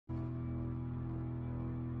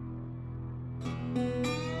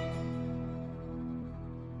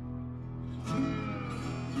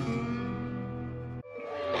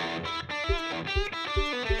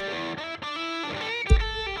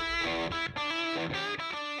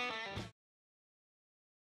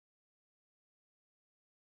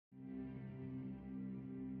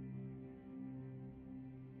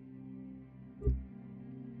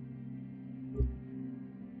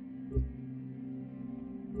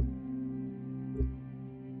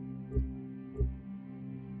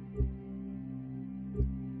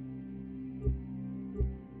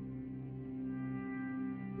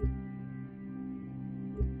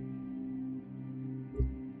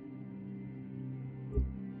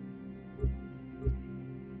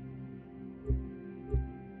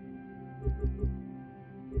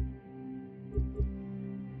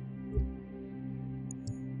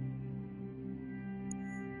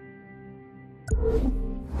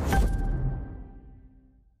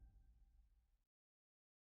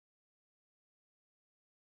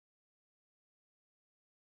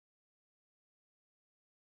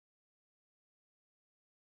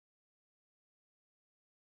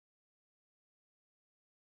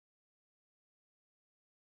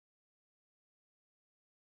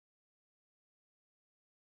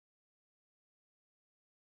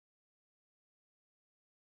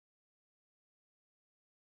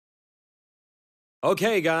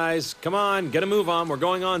Okay, guys, come on, get a move on. We're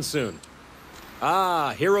going on soon.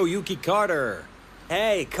 Ah, Hiroyuki Carter.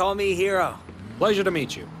 Hey, call me Hiro. Pleasure to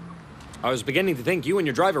meet you. I was beginning to think you and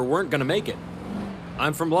your driver weren't going to make it.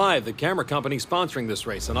 I'm from Live, the camera company sponsoring this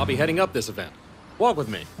race, and I'll be heading up this event. Walk with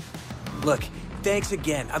me. Look, thanks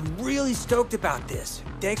again. I'm really stoked about this.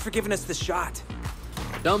 Thanks for giving us the shot.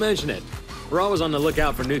 Don't mention it. We're always on the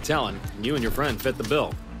lookout for new talent, and you and your friend fit the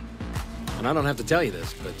bill. And I don't have to tell you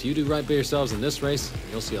this, but you do right by yourselves in this race, and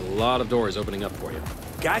you'll see a lot of doors opening up for you.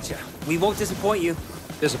 Gotcha. We won't disappoint you.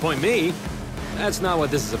 Disappoint me? That's not what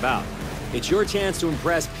this is about. It's your chance to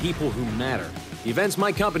impress people who matter. The events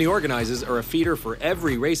my company organizes are a feeder for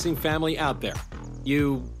every racing family out there.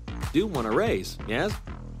 You do want to race, yes?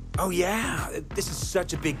 Oh yeah, this is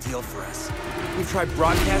such a big deal for us. We've tried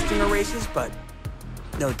broadcasting our races, but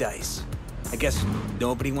no dice. I guess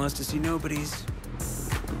nobody wants to see nobodies.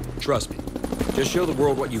 Trust me. Just show the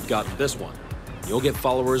world what you've got in this one. You'll get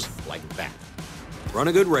followers like that. Run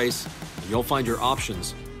a good race, and you'll find your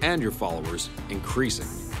options and your followers increasing.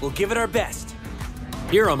 We'll give it our best.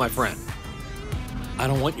 Hiro, my friend. I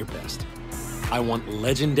don't want your best. I want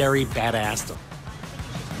legendary badassdom.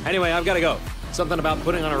 Anyway, I've got to go. Something about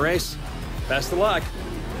putting on a race. Best of luck.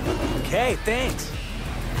 Okay, thanks.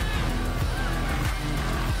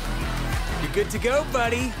 You're good to go,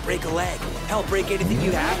 buddy. Break a leg. Hell, break anything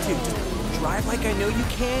you have to. Just drive like I know you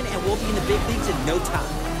can, and we'll be in the big leagues in no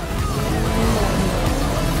time.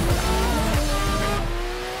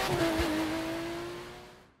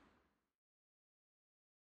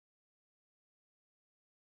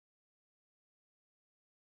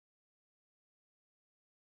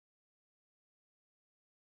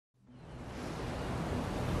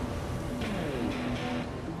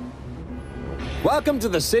 Welcome to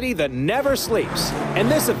the city that never sleeps. In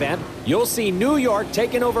this event, you'll see New York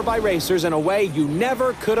taken over by racers in a way you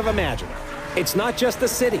never could have imagined. It's not just a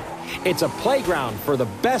city, it's a playground for the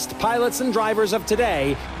best pilots and drivers of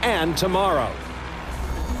today and tomorrow.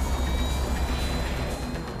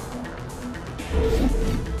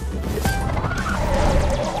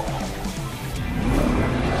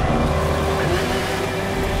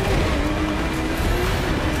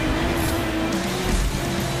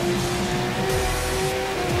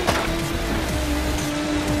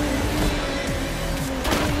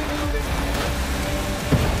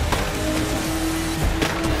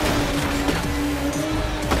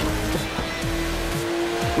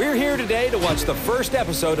 We're here today to watch the first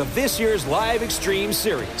episode of this year's Live Extreme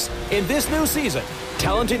series. In this new season,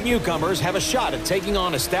 talented newcomers have a shot at taking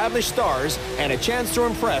on established stars and a chance to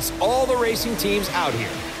impress all the racing teams out here.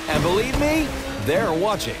 And believe me, they're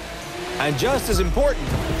watching. And just as important,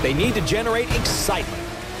 they need to generate excitement.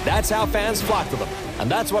 That's how fans flock to them.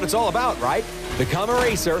 And that's what it's all about, right? Become a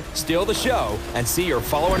racer, steal the show, and see your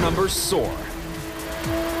follower numbers soar.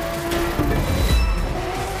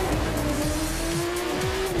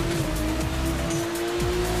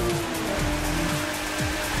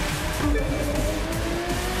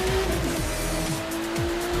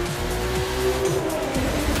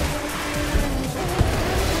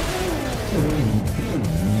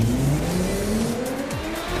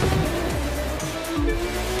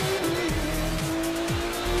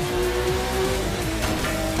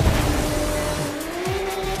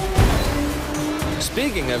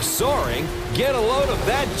 Speaking of soaring, get a load of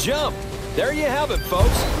that jump. There you have it,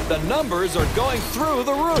 folks. The numbers are going through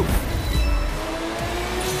the roof.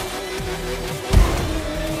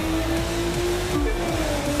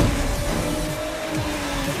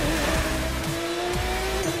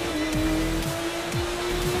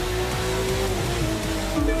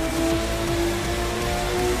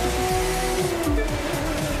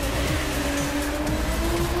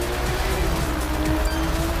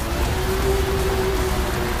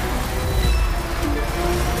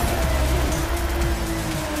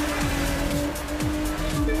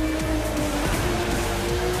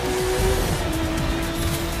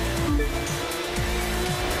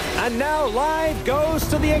 And now live goes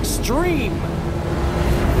to the extreme.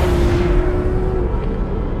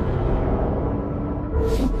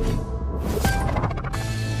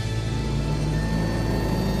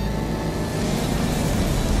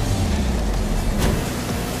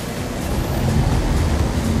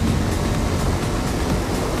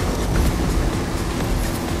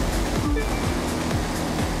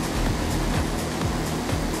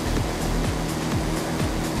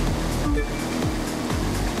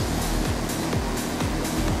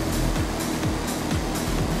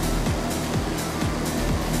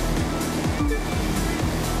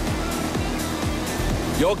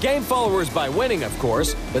 You'll gain followers by winning, of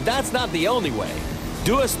course, but that's not the only way.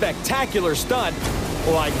 Do a spectacular stunt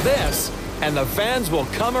like this, and the fans will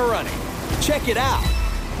come a-running. Check it out.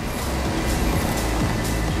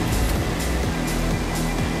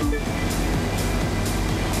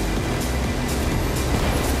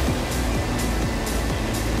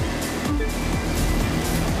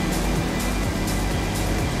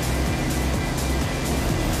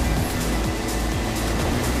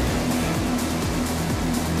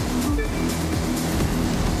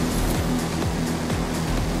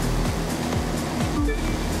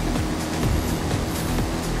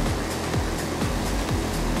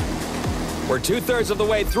 We're 2/3 of the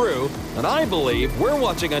way through, and I believe we're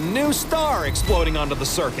watching a new star exploding onto the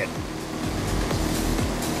circuit.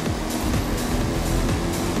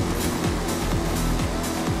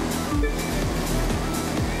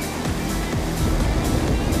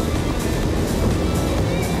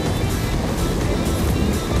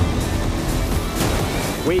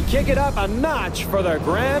 We kick it up a notch for the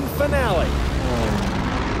grand finale.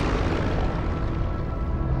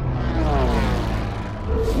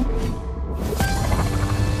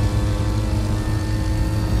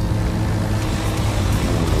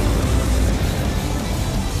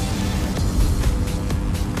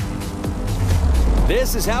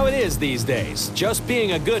 This is how it is these days. Just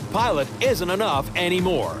being a good pilot isn't enough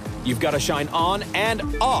anymore. You've got to shine on and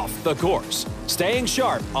off the course, staying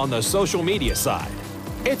sharp on the social media side.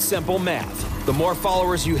 It's simple math. The more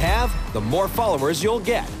followers you have, the more followers you'll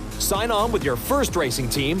get. Sign on with your first racing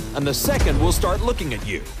team, and the second will start looking at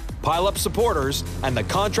you. Pile up supporters, and the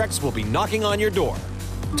contracts will be knocking on your door.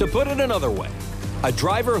 To put it another way, a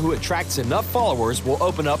driver who attracts enough followers will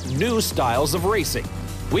open up new styles of racing.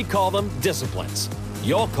 We call them disciplines.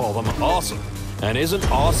 You'll call them awesome. And isn't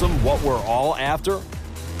awesome what we're all after?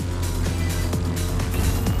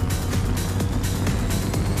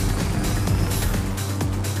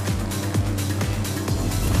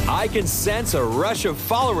 I can sense a rush of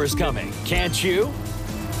followers coming, can't you?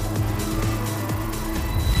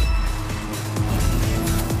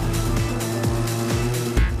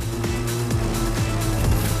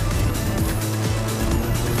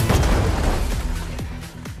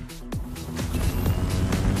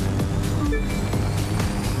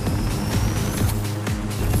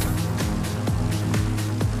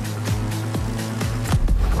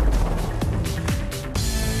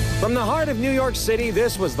 From the heart of New York City,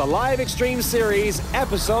 this was the Live Extreme Series,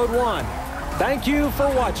 Episode 1. Thank you for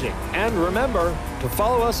watching, and remember to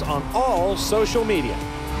follow us on all social media.